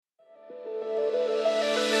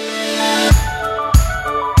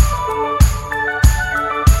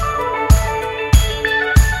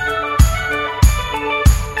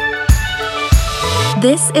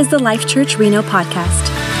This is the Life Church Reno podcast.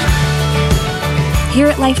 Here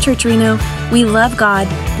at Life Church Reno, we love God,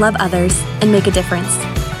 love others, and make a difference.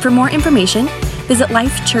 For more information, visit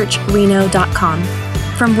lifechurchreno.com.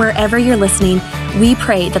 From wherever you're listening, we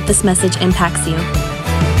pray that this message impacts you.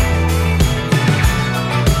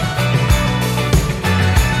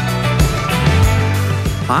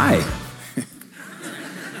 Hi.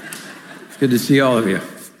 It's good to see all of you.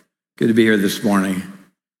 Good to be here this morning.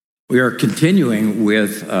 We are continuing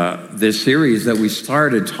with this series that we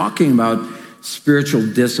started talking about spiritual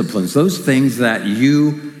disciplines, those things that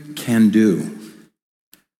you can do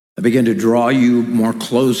that begin to draw you more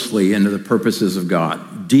closely into the purposes of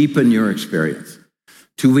God, deepen your experience.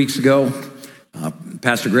 2 weeks ago,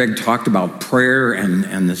 Pastor Greg talked about prayer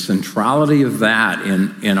and the centrality of that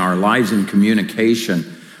in our lives in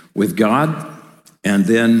communication with God and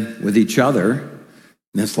then with each other.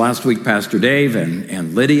 This last week, Pastor Dave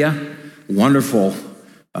and Lydia, wonderful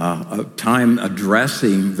time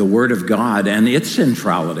addressing the Word of God and its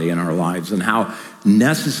centrality in our lives and how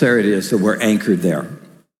necessary it is that we're anchored there.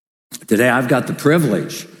 Today, I've got the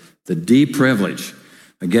privilege, the deep privilege,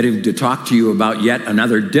 of getting to talk to you about yet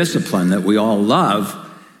another discipline that we all love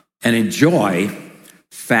and enjoy,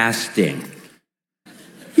 fasting.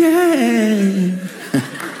 Yay!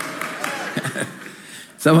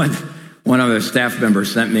 One of the staff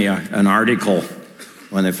members sent me an article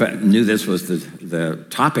when they knew this was the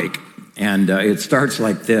topic, and it starts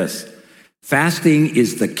like this: fasting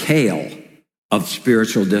is the kale of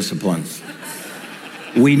spiritual disciplines.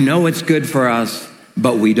 We know it's good for us,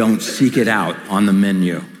 but we don't seek it out on the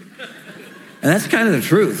menu. And that's kind of the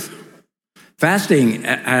truth. Fasting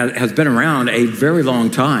has been around a very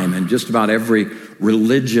long time, and just about every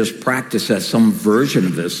religious practice has some version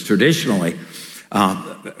of this. Traditionally,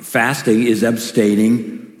 fasting is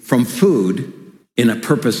abstaining from food in a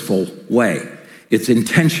purposeful way. It's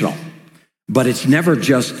intentional, but it's never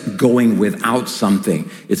just going without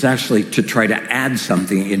something. It's actually to try to add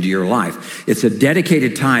something into your life. It's a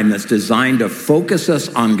dedicated time that's designed to focus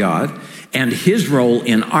us on God and His role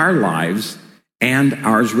in our lives and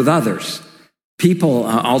ours with others. People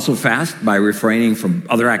also fast by refraining from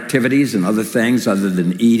other activities and other things other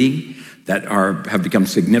than eating that have become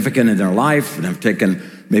significant in their life and have taken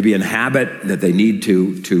maybe a habit that they need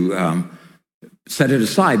to set it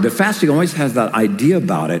aside. But fasting always has that idea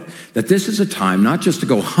about it, that this is a time not just to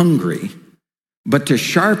go hungry, but to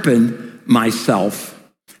sharpen myself,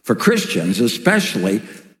 for Christians especially,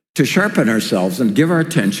 to sharpen ourselves and give our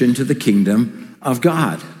attention to the kingdom of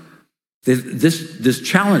God. This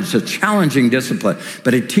challenge is a challenging discipline,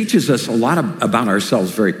 but it teaches us a lot about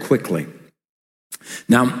ourselves very quickly.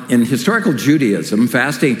 Now, in historical Judaism,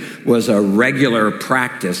 fasting was a regular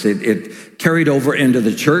practice. It carried over into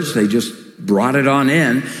the church. They just brought it on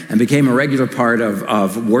in and became a regular part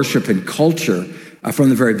of worship and culture from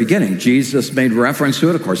the very beginning. Jesus made reference to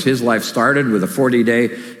it. Of course, his life started with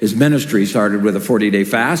his ministry started with a 40-day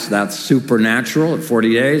fast. That's supernatural at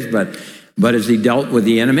 40 days, but as he dealt with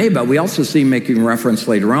the enemy. But we also see him making reference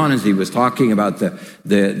later on as he was talking about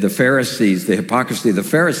the Pharisees, the hypocrisy of the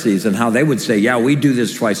Pharisees, and how they would say, yeah, we do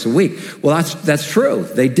this twice a week. Well, that's true.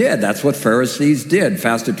 They did. That's what Pharisees did,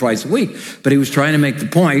 fasted twice a week. But he was trying to make the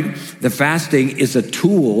point that fasting is a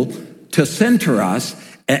tool to center us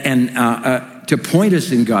and to point us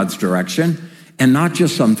in God's direction, and not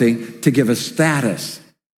just something to give us status.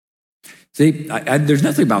 See, there's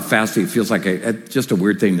nothing about fasting. It feels like just a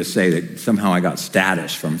weird thing to say that somehow I got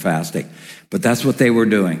status from fasting. But that's what they were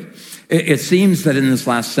doing. It seems that in this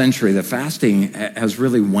last century, the fasting has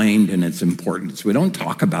really waned in its importance. We don't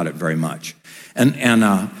talk about it very much. And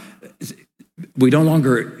we no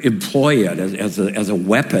longer employ it as a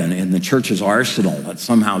weapon in the church's arsenal, that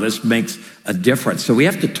somehow this makes a difference. So we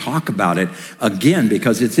have to talk about it again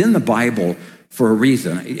because it's in the Bible for a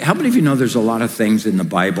reason. How many of you know there's a lot of things in the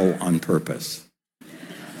Bible on purpose?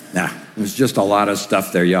 Nah, there's just a lot of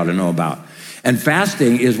stuff there you ought to know about. And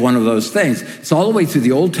fasting is one of those things. It's all the way through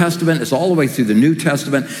the Old Testament. It's all the way through the New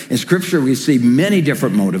Testament. In Scripture, we see many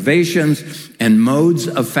different motivations and modes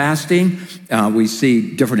of fasting. We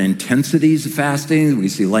see different intensities of fasting. We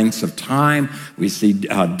see lengths of time. We see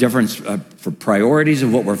difference for priorities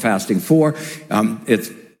of what we're fasting for. It's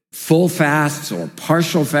full fasts or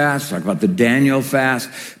partial fasts, talk about the Daniel fast,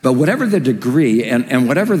 but whatever the degree and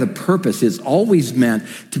whatever the purpose is always meant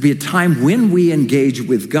to be a time when we engage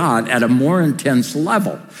with God at a more intense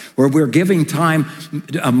level, where we're giving time,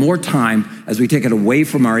 more time as we take it away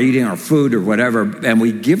from our eating our food or whatever, and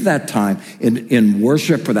we give that time in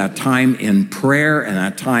worship, or that time in prayer, and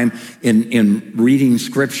that time in reading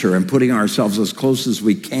scripture and putting ourselves as close as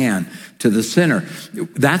we can to the center.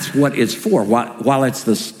 That's what it's for. While it's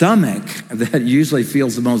the stomach that usually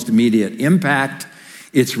feels the most immediate impact,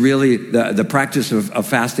 it's really the practice of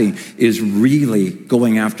fasting is really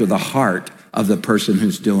going after the heart of the person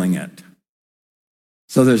who's doing it.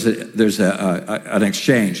 So there's an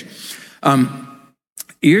exchange.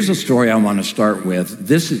 Here's a story I want to start with.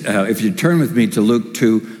 This, if you turn with me to Luke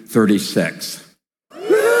 2:36.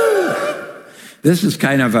 This is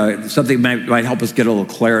kind of something that might help us get a little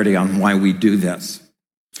clarity on why we do this.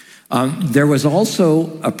 There was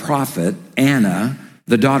also a prophet, Anna,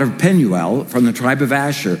 the daughter of Penuel from the tribe of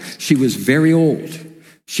Asher. She was very old.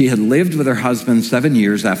 She had lived with her husband 7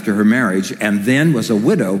 years after her marriage, and then was a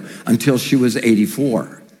widow until she was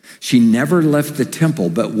 84. She never left the temple,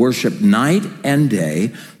 but worshiped night and day,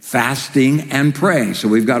 fasting and praying. So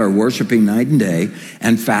we've got her worshiping night and day,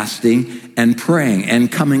 and fasting and praying,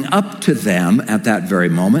 and coming up to them at that very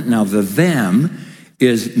moment. Now the them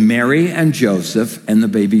is Mary and Joseph and the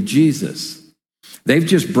baby Jesus. They've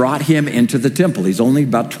just brought him into the temple. He's only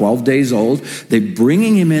about 12 days old. They're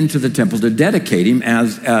bringing him into the temple to dedicate him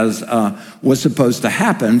as was supposed to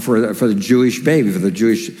happen for the Jewish baby, for the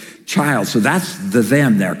Jewish child. So that's the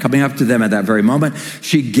them there, coming up to them at that very moment.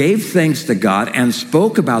 She gave thanks to God and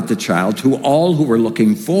spoke about the child to all who were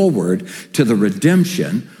looking forward to the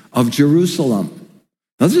redemption of Jerusalem.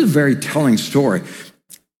 Now, this is a very telling story.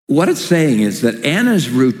 What it's saying is that Anna's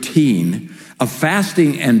routine of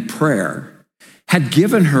fasting and prayer had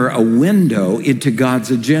given her a window into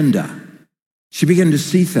God's agenda. She began to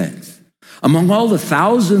see things. Among all the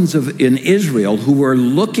thousands in Israel who were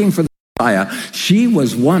looking for the Messiah, she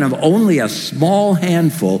was one of only a small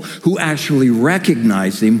handful who actually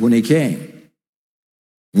recognized him when he came.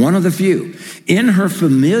 One of the few. In her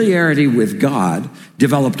familiarity with God,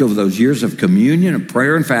 developed over those years of communion and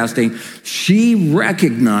prayer and fasting, she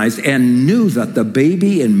recognized and knew that the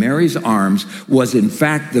baby in Mary's arms was in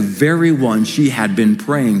fact the very one she had been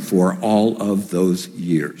praying for all of those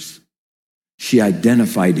years. She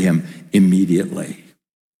identified him immediately.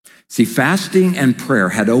 See, fasting and prayer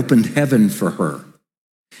had opened heaven for her,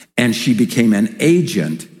 and she became an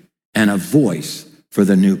agent and a voice for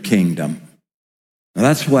the new kingdom. Now,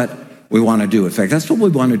 that's what we want to do. In fact, that's what we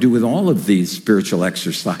want to do with all of these spiritual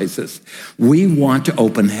exercises. We want to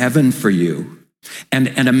open heaven for you and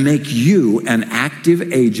to make you an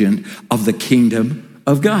active agent of the kingdom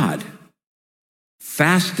of God.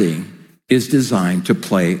 Fasting is designed to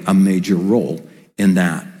play a major role in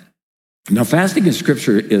that. Now, fasting in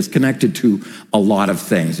Scripture is connected to a lot of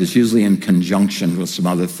things. It's usually in conjunction with some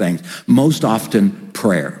other things. Most often,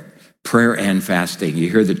 prayer and fasting. You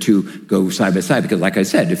hear the two go side by side because, like I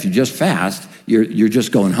said, if you just fast, you're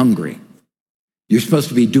just going hungry. You're supposed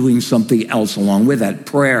to be doing something else along with that.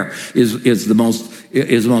 Prayer is the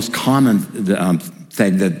most common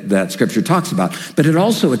thing that Scripture talks about, but it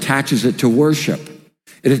also attaches it to worship.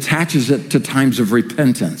 It attaches it to times of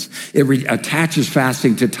repentance. It attaches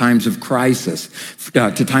fasting to times of crisis,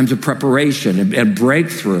 to times of preparation and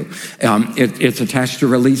breakthrough. It's attached to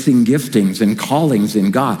releasing giftings and callings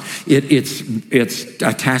in God. It's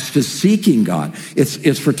attached to seeking God.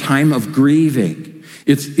 It's for time of grieving.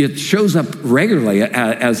 It shows up regularly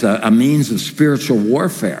as a means of spiritual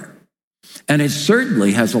warfare. And it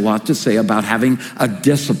certainly has a lot to say about having a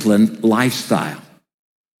disciplined lifestyle.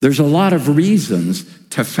 There's a lot of reasons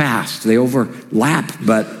to fast. They overlap,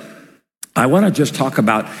 but I want to just talk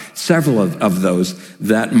about several of those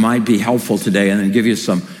that might be helpful today, and then give you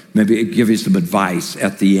some advice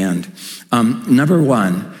at the end. Number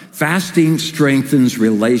one, fasting strengthens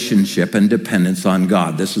relationship and dependence on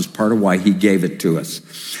God. This is part of why he gave it to us.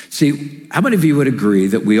 See, how many of you would agree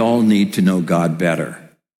that we all need to know God better?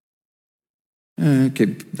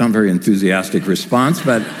 Okay, not a very enthusiastic response,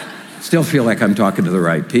 but still feel like I'm talking to the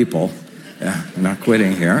right people. Yeah, I'm not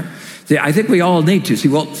quitting here. See, I think we all need to. See,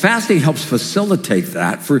 well, fasting helps facilitate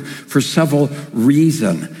that for several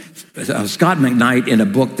reasons. Scott McKnight, in a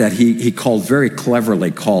book that he called very cleverly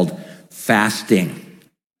called Fasting.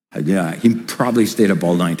 Yeah, he probably stayed up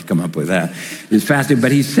all night to come up with that. It's fasting,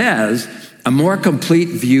 but he says, a more complete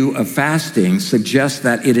view of fasting suggests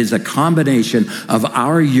that it is a combination of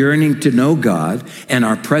our yearning to know God and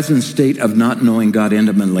our present state of not knowing God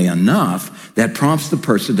intimately enough that prompts the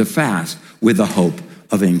person to fast with the hope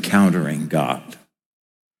of encountering God.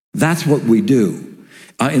 That's what we do.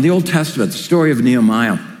 In the Old Testament, the story of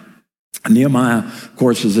Nehemiah. Nehemiah, of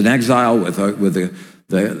course, is in exile with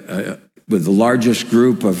the largest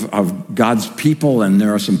group of God's people, and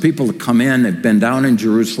there are some people that come in, they've been down in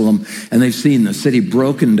Jerusalem, and they've seen the city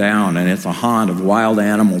broken down, and it's a haunt of wild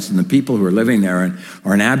animals, and the people who are living there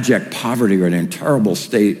are in abject poverty or in a terrible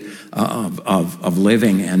state of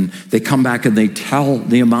living, and they come back and they tell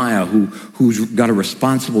Nehemiah, who's got a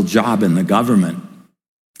responsible job in the government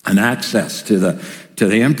and access to the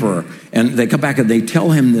emperor, and they come back and they tell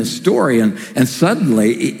him this story, and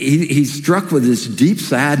suddenly he's struck with this deep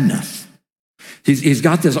sadness. He's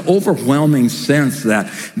got this overwhelming sense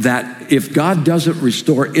that if God doesn't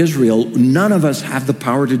restore Israel, none of us have the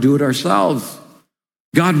power to do it ourselves.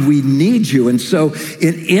 God, we need you. And so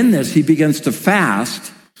in this, he begins to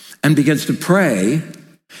fast and begins to pray,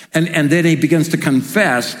 and then he begins to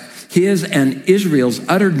confess his and Israel's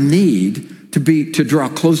utter need to draw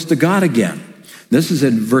close to God again. This is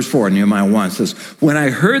in verse 4 in Nehemiah 1. It says, when I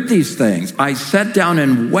heard these things, I sat down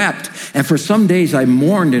and wept, and for some days I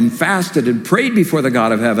mourned and fasted and prayed before the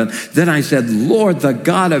God of heaven. Then I said, Lord, the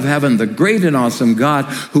God of heaven, the great and awesome God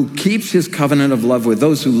who keeps his covenant of love with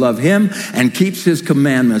those who love him and keeps his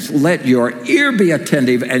commandments, let your ear be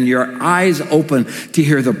attentive and your eyes open to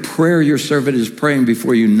hear the prayer your servant is praying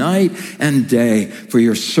before you night and day for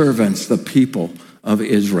your servants, the people of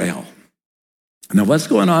Israel. Now, what's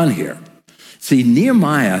going on here? See,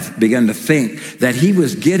 Nehemiah began to think that he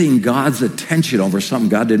was getting God's attention over something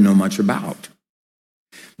God didn't know much about.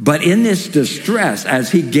 But in this distress,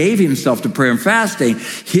 as he gave himself to prayer and fasting,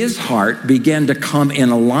 his heart began to come in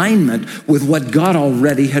alignment with what God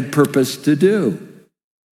already had purposed to do.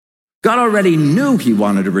 God already knew he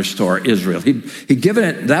wanted to restore Israel. He'd given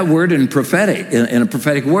it that word in a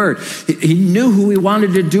prophetic word. He knew who he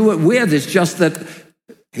wanted to do it with. It's just that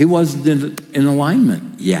he wasn't in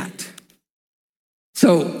alignment yet.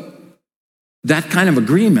 So that kind of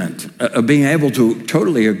agreement, of being able to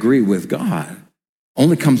totally agree with God,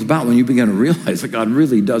 only comes about when you begin to realize that God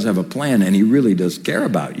really does have a plan and he really does care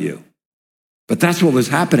about you. But that's what was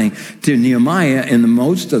happening to Nehemiah in the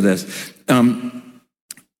most of this. In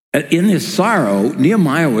his sorrow,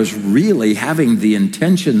 Nehemiah was really having the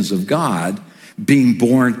intentions of God being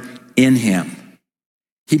born in him.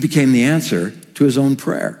 He became the answer to his own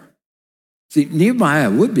prayer. See,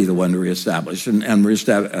 Nehemiah would be the one to reestablish and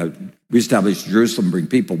reestablish Jerusalem, bring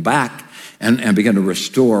people back, and begin to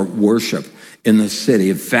restore worship in the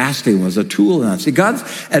city. Fasting was a tool in that. See, God's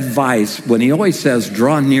advice, when he always says,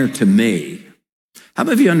 draw near to me, how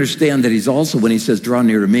many of you understand that he's also, when he says, draw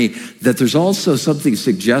near to me, that there's also something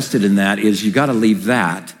suggested in that is you got to leave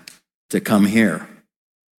that to come here.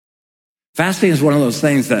 Fasting is one of those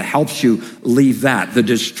things that helps you leave that, the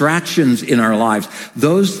distractions in our lives,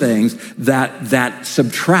 those things that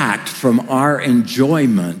subtract from our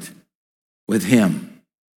enjoyment with him.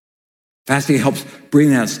 Fasting helps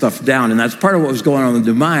bring that stuff down, and that's part of what was going on with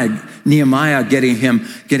Nehemiah getting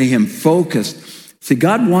him focused. See,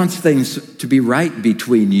 God wants things to be right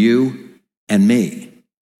between you and me,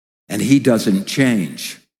 and he doesn't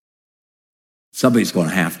change. Somebody's going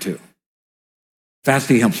to have to.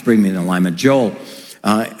 Fasting helps bring me in alignment. Joel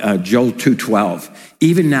 2:12.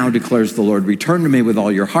 Even now declares the Lord, return to me with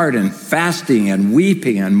all your heart, and fasting and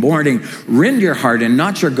weeping and mourning. Rend your heart and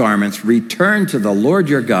not your garments. Return to the Lord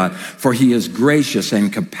your God, for he is gracious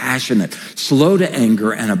and compassionate, slow to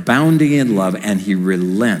anger and abounding in love, and he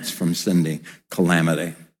relents from sending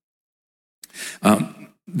calamity.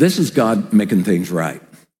 This is God making things right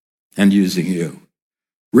and using you.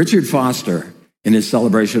 Richard Foster, in his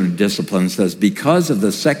Celebration of Discipline, says, because of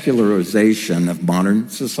the secularization of modern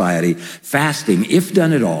society, fasting, if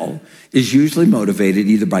done at all, is usually motivated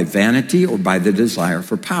either by vanity or by the desire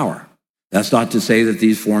for power. That's not to say that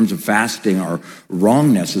these forms of fasting are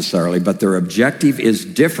wrong necessarily, but their objective is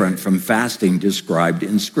different from fasting described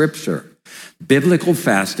in Scripture. Biblical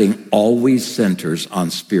fasting always centers on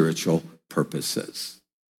spiritual purposes.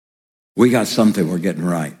 We got something we're getting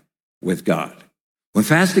right with God. When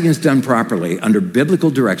fasting is done properly under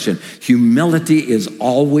biblical direction, humility is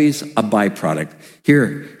always a byproduct.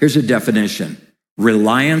 Here's a definition.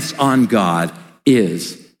 Reliance on God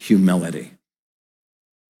is humility.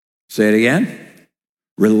 Say it again.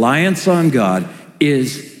 Reliance on God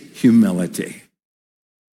is humility.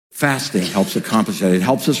 Fasting helps accomplish that. It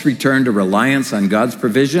helps us return to reliance on God's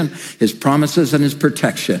provision, his promises, and his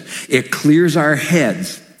protection. It clears our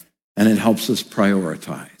heads, and it helps us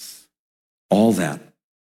prioritize. All that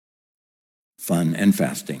fun and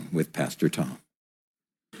fasting with Pastor Tom.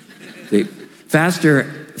 See,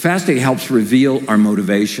 fasting helps reveal our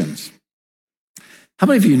motivations. How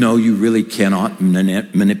many of you know you really cannot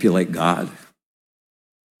manipulate God?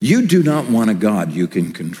 You do not want a God you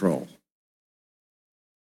can control.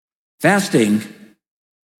 Fasting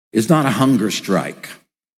is not a hunger strike.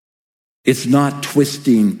 It's not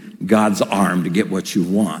twisting God's arm to get what you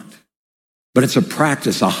want. But it's a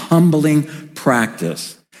practice, a humbling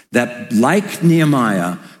practice that, like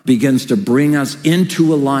Nehemiah, begins to bring us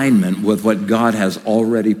into alignment with what God has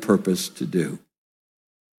already purposed to do.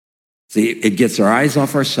 See, it gets our eyes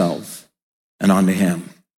off ourselves and onto him.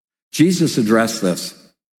 Jesus addressed this.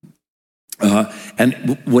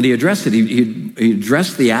 And when he addressed it, he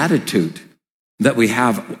addressed the attitude that we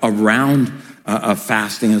have around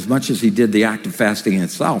fasting as much as he did the act of fasting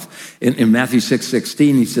itself. In Matthew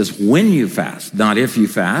 6:16, he says, when you fast, not if you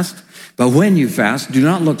fast, but when you fast, do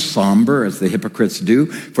not look somber as the hypocrites do,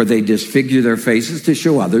 for they disfigure their faces to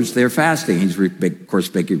show others they're fasting. He's, of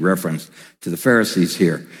course, making reference to the Pharisees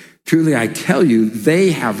here. Truly, I tell you,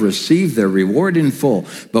 they have received their reward in full.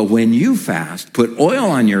 But when you fast, put oil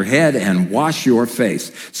on your head and wash your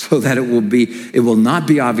face, so that it will not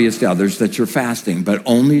be obvious to others that you're fasting, but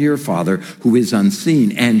only to your Father who is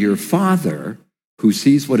unseen. And your Father who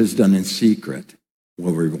sees what is done in secret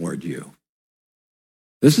will reward you.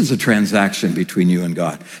 This is a transaction between you and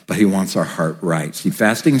God, but he wants our heart right. See,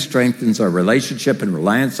 fasting strengthens our relationship and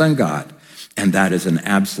reliance on God, and that is an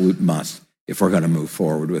absolute must if we're going to move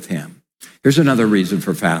forward with him. Here's another reason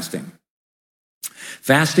for fasting.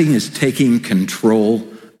 Fasting is taking control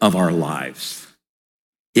of our lives.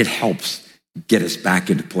 It helps get us back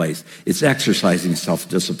into place. It's exercising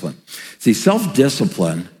self-discipline. See,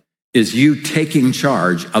 self-discipline is you taking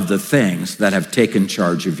charge of the things that have taken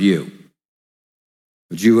charge of you.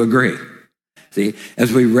 Would you agree? See,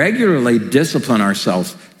 as we regularly discipline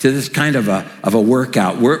ourselves to this kind of a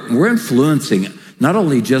workout, we're influencing not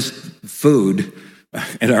only just food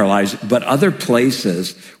in our lives, but other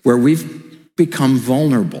places where we've become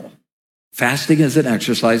vulnerable. Fasting is an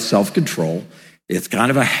exercise, self-control. It's kind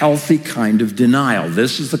of a healthy kind of denial.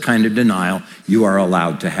 This is the kind of denial you are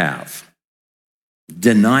allowed to have.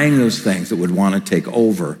 Denying those things that would want to take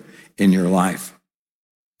over in your life.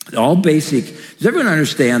 Does everyone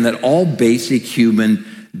understand that all basic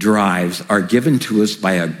human drives are given to us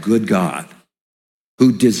by a good God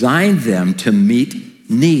who designed them to meet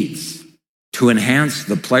needs, to enhance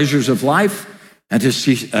the pleasures of life, and to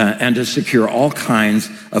secure all kinds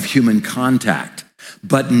of human contact.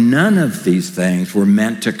 But none of these things were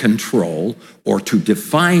meant to control or to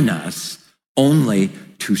define us, only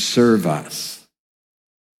to serve us.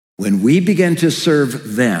 When we begin to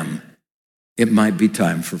serve them, it might be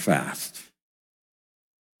time for fast.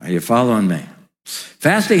 Are you following me?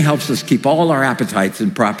 Fasting helps us keep all our appetites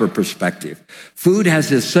in proper perspective. Food has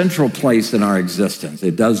this central place in our existence.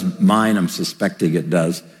 It does mine. I'm suspecting it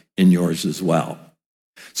does in yours as well.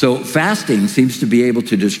 So fasting seems to be able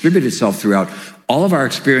to distribute itself throughout all of our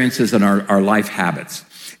experiences and our life habits.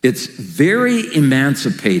 It's very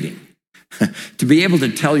emancipating to be able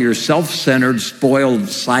to tell your self-centered, spoiled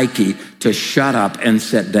psyche to shut up and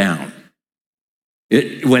sit down.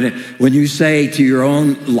 When you say to your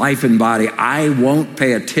own life and body, I won't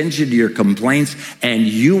pay attention to your complaints and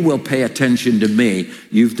you will pay attention to me,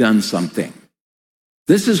 you've done something.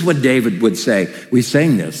 This is what David would say. We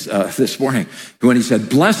sang this morning when he said,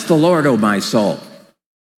 bless the Lord, O my soul.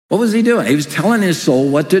 What was he doing? He was telling his soul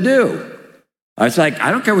what to do. It's like, I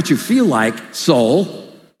don't care what you feel like,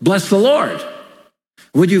 soul, bless the Lord.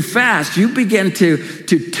 When you fast, you begin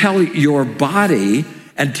to tell your body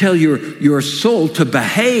and tell your soul to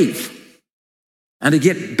behave and to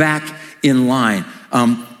get back in line.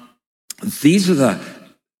 These are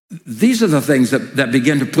the things that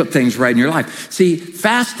begin to put things right in your life. See,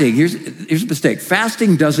 fasting, here's a mistake.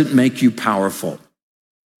 Fasting doesn't make you powerful.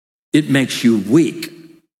 It makes you weak,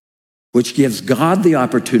 which gives God the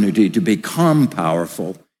opportunity to become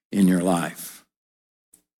powerful in your life.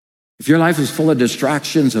 If your life is full of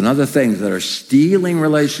distractions and other things that are stealing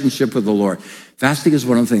relationship with the Lord, fasting is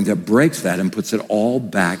one of the things that breaks that and puts it all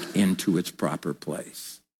back into its proper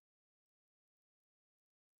place.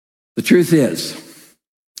 The truth is,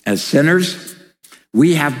 as sinners,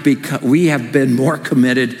 we have been more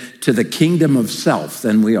committed to the kingdom of self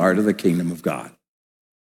than we are to the kingdom of God.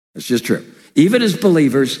 It's just true. Even as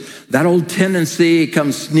believers, that old tendency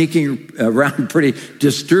comes sneaking around pretty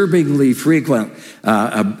disturbingly frequent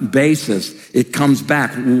basis. It comes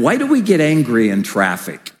back. Why do we get angry in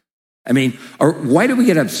traffic? Or why do we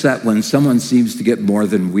get upset when someone seems to get more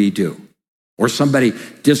than we do? Or somebody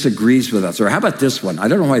disagrees with us? Or how about this one? I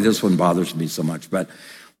don't know why this one bothers me so much, but,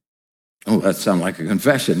 that sounds like a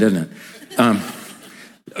confession, doesn't it?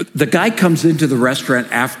 The guy comes into the restaurant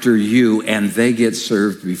after you and they get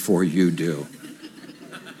served before you do.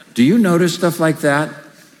 Do you notice stuff like that?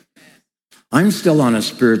 I'm still on a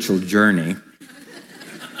spiritual journey,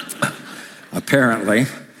 apparently.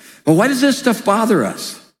 But why does this stuff bother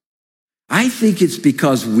us? I think it's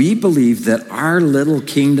because we believe that our little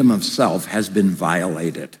kingdom of self has been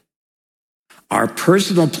violated. Our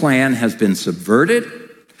personal plan has been subverted.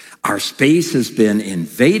 Our space has been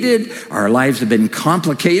invaded. Our lives have been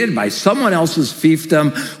complicated by someone else's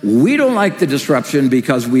fiefdom. We don't like the disruption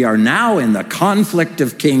because we are now in the conflict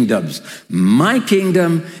of kingdoms. My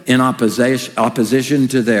kingdom in opposition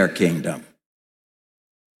to their kingdom.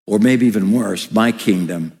 Or maybe even worse, my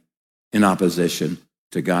kingdom in opposition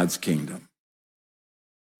to God's kingdom.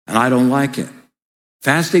 And I don't like it.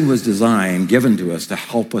 Fasting was designed, given to us to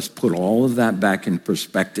help us put all of that back in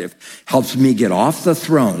perspective. Helps me get off the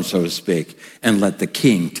throne, so to speak, and let the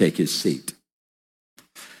king take his seat.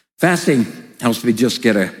 Fasting helps me just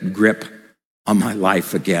get a grip on my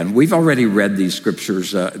life again. We've already read these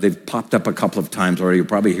scriptures. They've popped up a couple of times already. You'll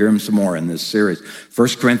probably hear them some more in this series.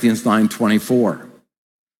 1 Corinthians 9:24.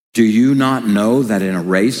 Do you not know that in a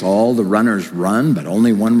race all the runners run, but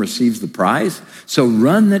only one receives the prize? So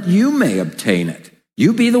run that you may obtain it.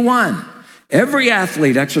 You be the one. Every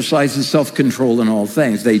athlete exercises self-control in all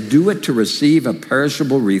things. They do it to receive a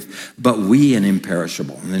perishable wreath, but we an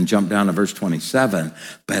imperishable. And then jump down to verse 27.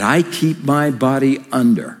 But I keep my body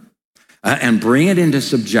under and bring it into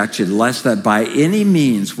subjection, lest that by any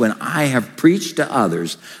means, when I have preached to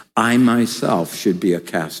others, I myself should be a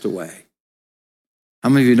castaway. How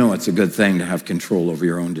many of you know it's a good thing to have control over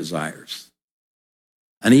your own desires?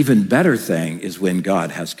 An even better thing is when God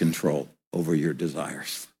has control over your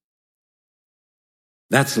desires.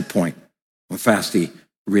 That's the point when fasting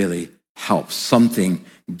really helps. Something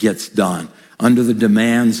gets done under the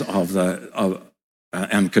demands of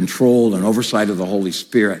and control and oversight of the Holy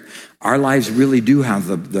Spirit. Our lives really do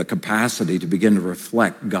have the capacity to begin to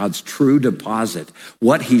reflect God's true deposit,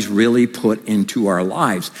 what he's really put into our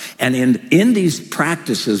lives. And in these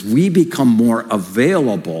practices, we become more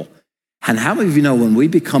available. And how many of you know when we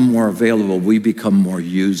become more available, we become more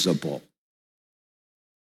usable?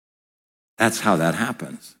 That's how that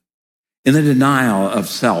happens. In the denial of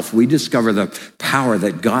self, we discover the power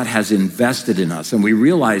that God has invested in us, and we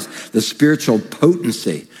realize the spiritual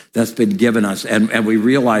potency that's been given us, and we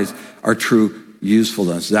realize our true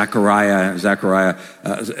usefulness. Zechariah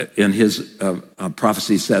in his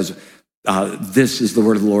prophecy says, this is the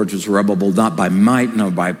word of the Lord to Zerubbabel, not by might,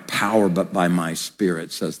 nor by power, but by my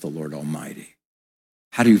spirit, says the Lord Almighty.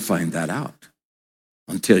 How do you find that out?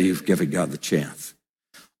 Until you've given God the chance.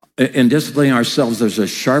 In disciplining ourselves, there's a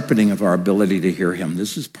sharpening of our ability to hear him.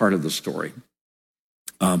 This is part of the story.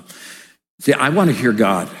 See, I want to hear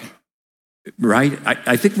God, right?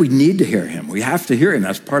 I think we need to hear him. We have to hear him.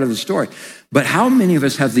 That's part of the story. But how many of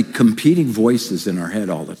us have the competing voices in our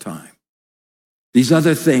head all the time? These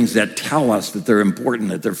other things that tell us that they're important,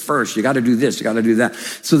 that they're first. You got to do this, you got to do that.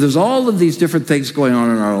 So there's all of these different things going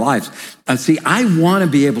on in our lives. See, I want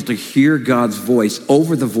to be able to hear God's voice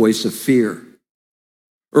over the voice of fear,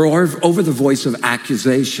 or over the voice of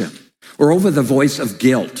accusation, or over the voice of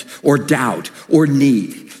guilt, or doubt, or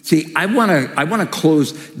need. See, I want to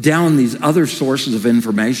close down these other sources of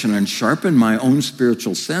information and sharpen my own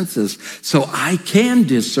spiritual senses so I can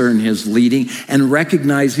discern his leading and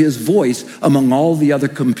recognize his voice among all the other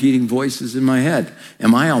competing voices in my head.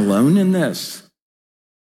 Am I alone in this?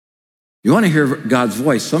 You want to hear God's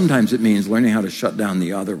voice? Sometimes it means learning how to shut down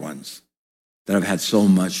the other ones that have had so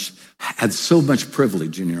much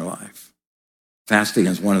privilege in your life. Fasting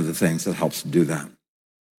is one of the things that helps to do that.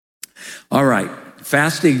 All right.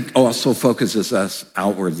 Fasting also focuses us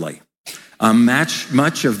outwardly.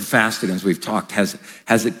 Much of fasting, as we've talked, has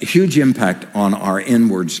a huge impact on our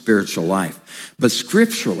inward spiritual life. But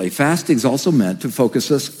scripturally, fasting is also meant to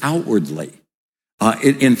focus us outwardly.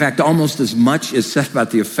 In fact, almost as much is said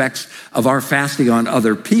about the effects of our fasting on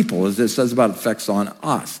other people as it says about effects on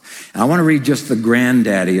us. And I want to read just the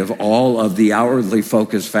granddaddy of all of the outwardly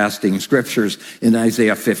focused fasting scriptures in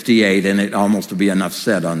Isaiah 58, and it almost would be enough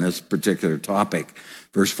said on this particular topic.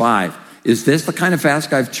 Verse 5, is this the kind of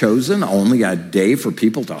fast I've chosen? Only a day for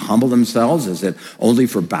people to humble themselves? Is it only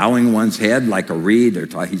for bowing one's head like a reed?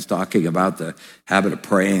 He's talking about the habit of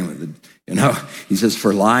praying with the he says,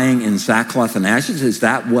 for lying in sackcloth and ashes, is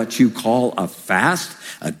that what you call a fast,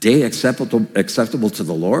 a day acceptable to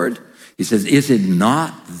the Lord? He says, is it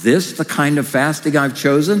not this the kind of fasting I've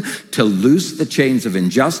chosen? To loose the chains of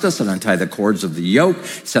injustice and untie the cords of the yoke,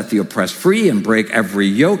 set the oppressed free and break every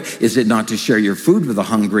yoke? Is it not to share your food with the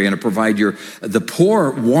hungry and to provide the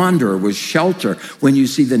poor wanderer with shelter? When you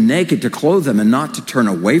see the naked, to clothe them and not to turn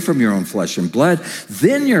away from your own flesh and blood?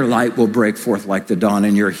 Then your light will break forth like the dawn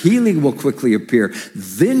and your healing will quickly appear.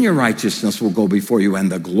 Then your righteousness will go before you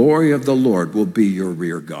and the glory of the Lord will be your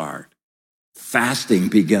rear guard. Fasting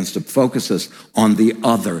begins to focus us on the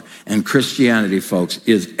other. And Christianity, folks,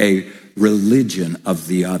 is a religion of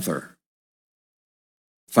the other.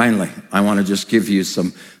 Finally, I want to just give you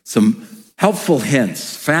some helpful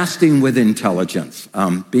hints. Fasting with intelligence.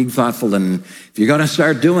 Being thoughtful. And if you're going to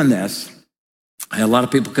start doing this, I had a lot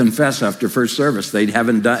of people confess after first service they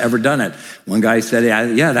haven't ever done it. One guy said,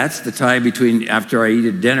 yeah, that's the time between after I eat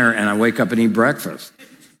a dinner and I wake up and eat breakfast.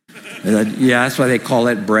 Yeah, that's why they call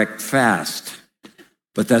it breakfast.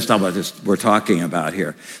 But that's not what we're talking about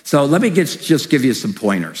here. So let me just give you some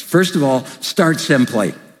pointers. First of all, start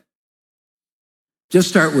simply. Just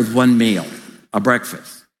start with one meal, a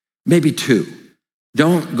breakfast, maybe two.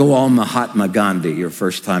 Don't go all Mahatma Gandhi your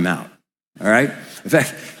first time out, all right? In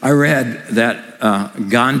fact, I read that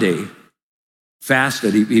Gandhi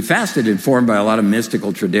fasted. He fasted informed by a lot of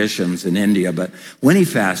mystical traditions in India, but when he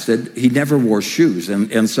fasted, he never wore shoes,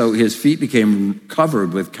 and so his feet became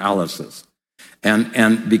covered with calluses.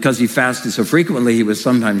 And because he fasted so frequently, he was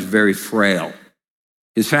sometimes very frail.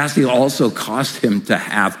 His fasting also caused him to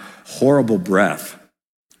have horrible breath.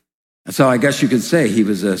 And so I guess you could say he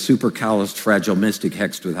was a super calloused, fragile mystic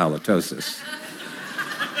hexed with halitosis.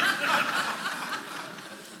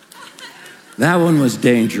 That one was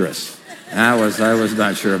dangerous. I was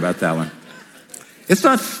not sure about that one. It's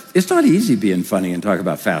not easy being funny and talk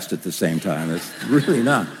about fast at the same time. It's really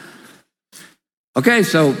not. Okay,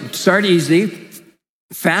 so start easy.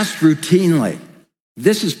 Fast routinely.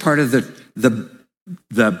 This is part of the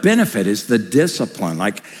benefit is the discipline.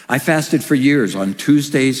 Like I fasted for years on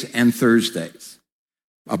Tuesdays and Thursdays,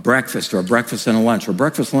 a breakfast and a lunch, or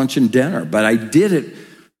breakfast, lunch, and dinner. But I did it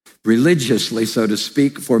religiously, so to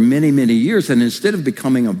speak, for many, many years. And instead of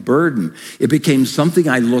becoming a burden, it became something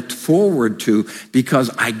I looked forward to because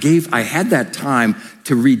I had that time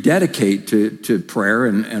to rededicate to prayer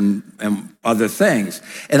and other things.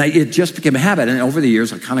 And it just became a habit. And over the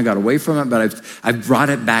years, I kind of got away from it, but I've brought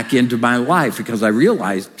it back into my life because I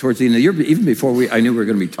realized towards the end of the year, even before I knew we were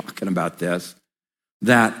going to be talking about this,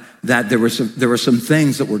 that there were some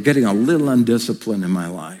things that were getting a little undisciplined in my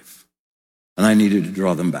life. And I needed to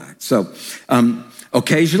draw them back. So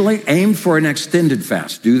occasionally aim for an extended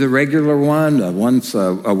fast. Do the regular one once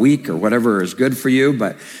a week or whatever is good for you,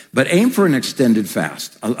 but aim for an extended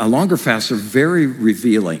fast. A longer fast are very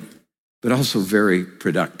revealing, but also very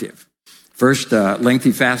productive. First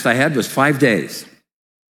lengthy fast I had was 5 days.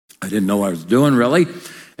 I didn't know what I was doing really,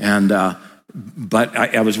 but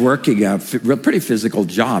I was working a pretty physical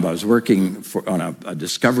job. I was working on a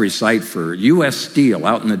discovery site for U.S. Steel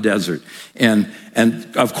out in the desert. And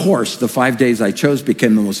of course, the 5 days I chose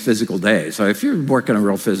became the most physical days. So if you're working a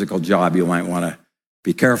real physical job, you might want to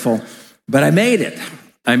be careful. But I made it.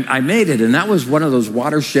 I made it, and that was one of those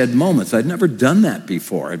watershed moments. I'd never done that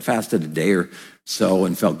before. I'd fasted a day or so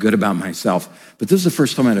and felt good about myself. But this is the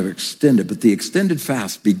first time I'd ever extended. But the extended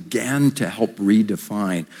fast began to help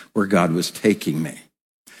redefine where God was taking me.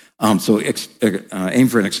 So aim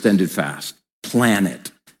for an extended fast. Plan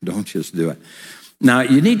it. Don't just do it. Now,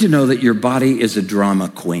 you need to know that your body is a drama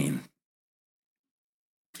queen.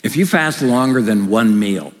 If you fast longer than one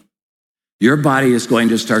meal, your body is going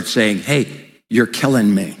to start saying, hey, you're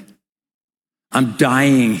killing me. I'm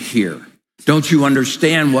dying here. Don't you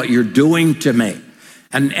understand what you're doing to me?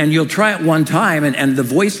 And you'll try it one time, and the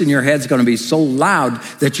voice in your head's going to be so loud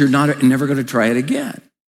that you're never going to try it again.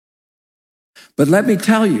 But let me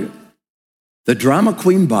tell you, the drama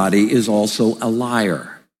queen body is also a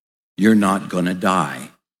liar. You're not going to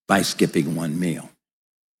die by skipping one meal.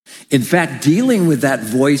 In fact, dealing with that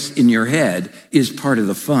voice in your head is part of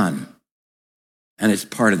the fun, and it's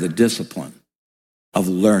part of the discipline of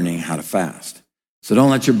learning how to fast. So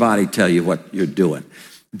don't let your body tell you what you're doing.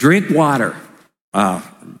 Drink water.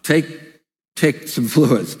 Take some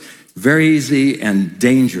fluids. Very easy and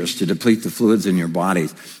dangerous to deplete the fluids in your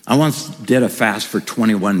bodies. I once did a fast for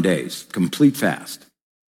 21 days, complete fast.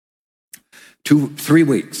 3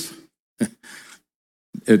 weeks.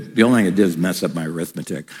 The only thing it did is mess up my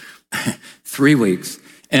arithmetic. 3 weeks.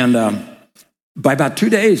 by about 2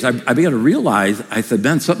 days, I began to realize, I said,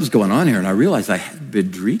 man, something's going on here. And I realized I had been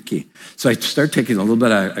drinking. So I started taking a little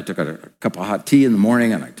bit, I took a cup of hot tea in the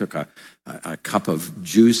morning, and I took a cup of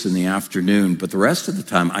juice in the afternoon. But the rest of the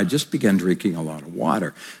time, I just began drinking a lot of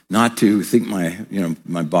water. Not to think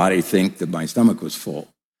my body think that my stomach was full,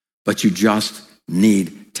 but you just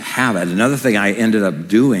need to have it. Another thing I ended up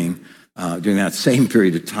doing during that same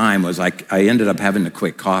period of time was I ended up having to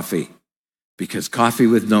quit coffee, because coffee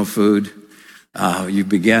with no food, you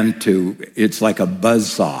begin to, it's like a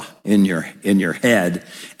buzzsaw in your head,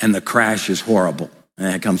 and the crash is horrible,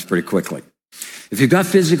 and it comes pretty quickly. If you've got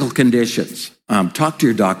physical conditions, talk to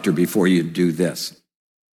your doctor before you do this.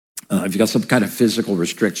 If you've got some kind of physical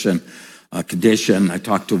restriction, condition, I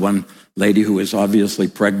talked to one lady who was obviously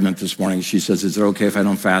pregnant this morning. She says, is it okay if I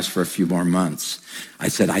don't fast for a few more months? I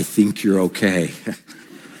said, I think you're okay.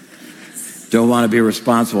 Don't want to be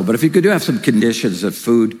responsible. But if you do have some conditions that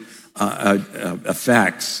food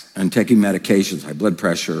affects, and taking medications, high blood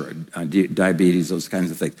pressure, diabetes, those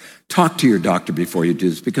kinds of things, talk to your doctor before you do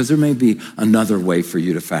this, because there may be another way for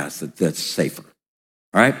you to fast that's safer.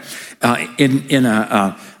 All right? In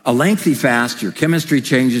a lengthy fast, your chemistry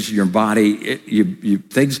changes in your body.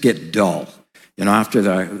 Things get dull. After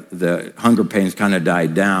the hunger pains kind of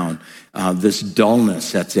died down, this dullness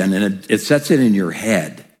sets in, and it sets in your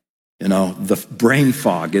head. The brain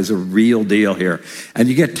fog is a real deal here. And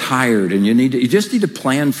you get tired, and you just need to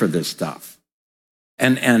plan for this stuff.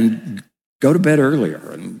 And go to bed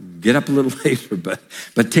earlier and get up a little later,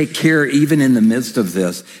 but take care even in the midst of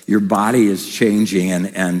this. Your body is changing,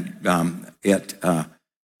 and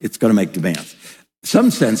it's going to make demands. Some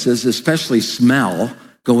senses, especially smell,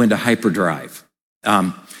 go into hyperdrive.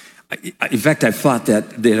 In fact, I've thought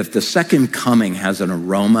that if the second coming has an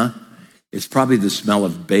aroma, it's probably the smell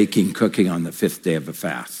of baking cooking on the 5th day of a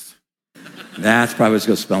fast. That's probably what it's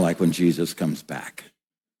going to smell like when Jesus comes back.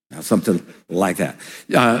 Something like that.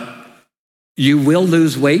 You will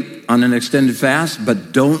lose weight on an extended fast,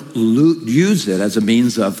 but don't use it as a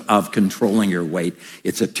means of controlling your weight.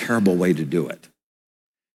 It's a terrible way to do it.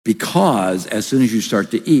 Because as soon as you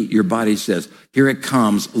start to eat, your body says, here it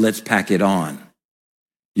comes, let's pack it on.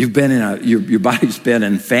 You've been your body's been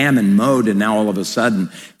in famine mode, and now all of a sudden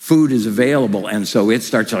food is available. And so it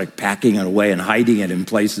starts like packing it away and hiding it in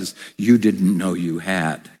places you didn't know you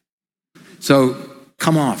had. So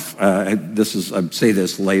come off, I'll say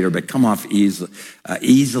this later, but come off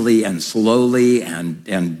easily and slowly,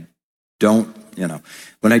 and don't,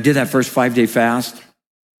 When I did that first 5-day fast,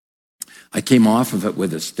 I came off of it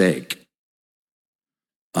with a steak.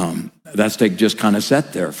 That steak just kind of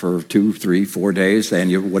sat there for 2, 3, 4 days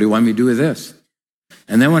saying, what do you want me to do with this?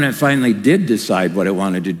 And then when I finally did decide what I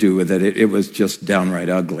wanted to do with it, it was just downright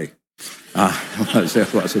ugly.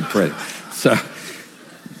 It wasn't pretty.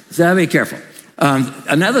 So be careful.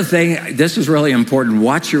 Another thing, this is really important,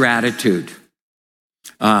 watch your attitude.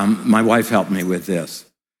 My wife helped me with this.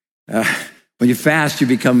 When you fast, you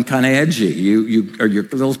become kind of edgy. You're a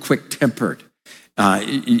little quick-tempered.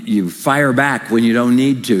 You fire back when you don't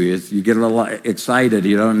need to. You get a little excited.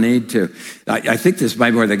 You don't need to. I think this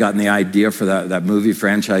might be where they got the idea for that movie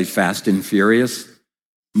franchise, Fast and Furious.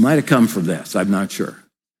 Might have come from this. I'm not sure.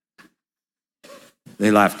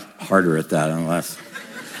 They laughed harder at that, unless.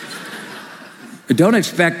 Don't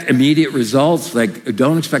expect immediate results.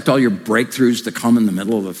 Don't expect all your breakthroughs to come in the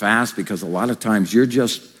middle of the fast, because a lot of times you're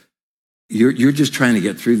just trying to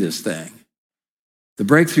get through this thing. The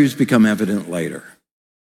breakthroughs become evident later.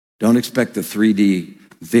 Don't expect the 3D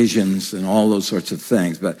visions and all those sorts of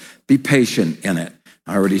things, but be patient in it.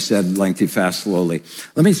 I already said lengthy fast slowly.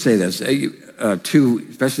 Let me say this, too,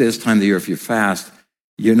 especially this time of the year, if you fast,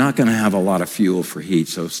 you're not going to have a lot of fuel for heat,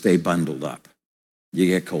 so stay bundled up. You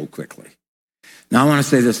get cold quickly. Now I want to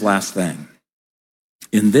say this last thing.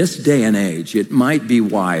 In this day and age, it might be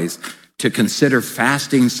wise to consider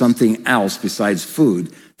fasting something else besides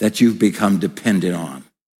food that you've become dependent on,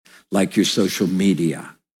 like your social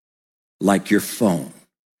media, like your phone,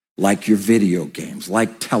 like your video games,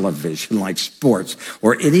 like television, like sports,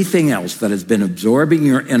 or anything else that has been absorbing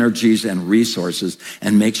your energies and resources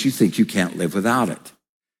and makes you think you can't live without it.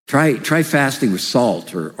 Try fasting with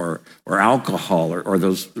salt or alcohol or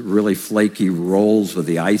those really flaky rolls with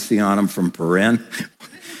the icing on them from Perrin.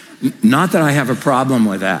 Not that I have a problem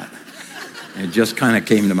with that. It just kind of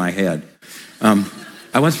came to my head.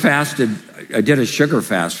 I once fasted, I did a sugar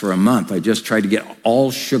fast for a month. I just tried to get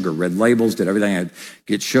all sugar, read labels, did everything. I'd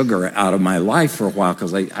get sugar out of my life for a while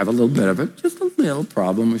because I have a little bit of it, just a little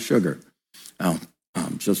problem with sugar.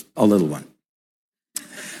 Just a little one.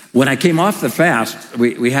 When I came off the fast,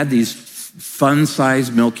 we had these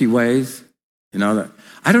fun-sized Milky Ways.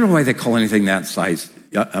 I don't know why they call anything that size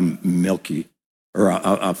milky or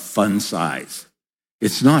a fun size.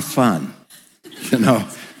 It's not fun.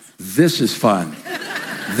 This is fun.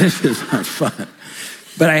 This is not fun.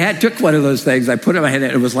 But I took one of those things, I put it in my head,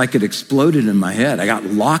 and it was like it exploded in my head. I got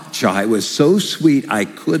lockjaw. It was so sweet, I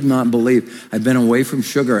could not believe. I'd been away from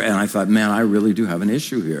sugar, and I thought, man, I really do have an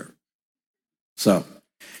issue here. So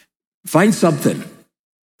find something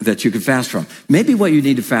that you can fast from. Maybe what you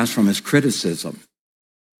need to fast from is criticism.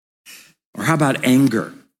 Or how about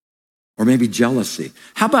anger? Or maybe jealousy?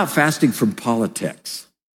 How about fasting from politics?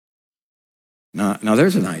 Now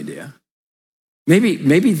there's an idea.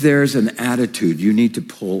 Maybe there's an attitude you need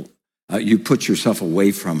to you put yourself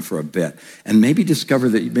away from for a bit, and maybe discover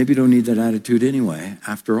that maybe you don't need that attitude anyway,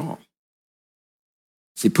 after all.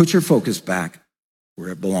 See, put your focus back where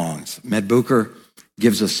it belongs. Med Bucher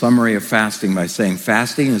gives a summary of fasting by saying,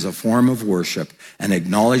 fasting is a form of worship, an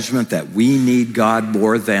acknowledgement that we need God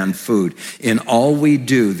more than food. In all we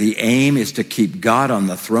do, the aim is to keep God on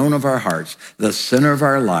the throne of our hearts, the center of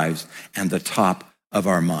our lives, and the top of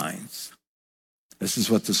our minds. This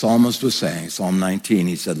is what the psalmist was saying. Psalm 19,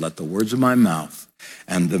 he said, let the words of my mouth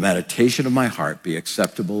and the meditation of my heart be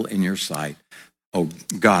acceptable in your sight, O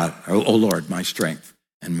God, O Lord, my strength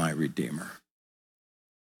and my Redeemer.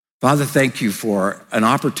 Father, thank you for an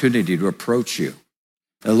opportunity to approach you.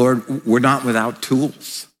 Lord, we're not without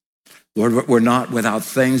tools. Lord, we're not without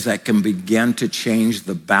things that can begin to change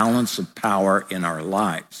the balance of power in our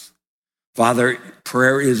lives. Father,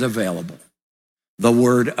 prayer is available. The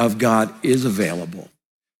word of God is available.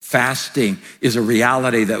 Fasting is a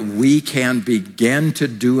reality that we can begin to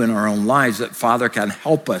do in our own lives, that Father can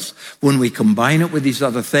help us when we combine it with these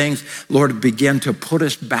other things. Lord, begin to put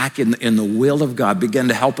us back in the will of God. Begin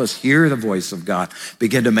to help us hear the voice of God.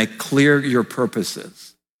 Begin to make clear your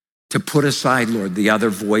purposes. To put aside, Lord, the other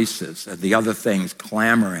voices and the other things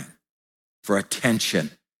clamoring for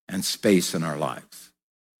attention and space in our lives.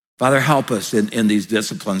 Father, help us in these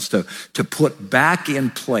disciplines to put back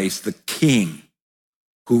in place the King,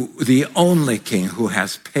 the only King who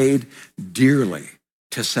has paid dearly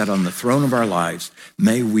to sit on the throne of our lives.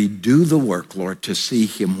 May we do the work, Lord, to see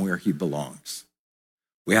him where he belongs.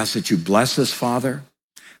 We ask that you bless us, Father.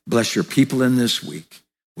 Bless your people in this week.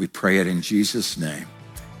 We pray it in Jesus' name.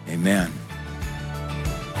 Amen.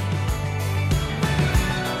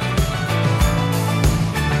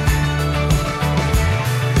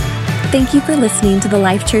 Thank you for listening to the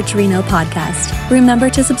Life Church Reno podcast. Remember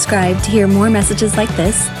to subscribe to hear more messages like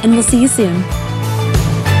this, and we'll see you soon.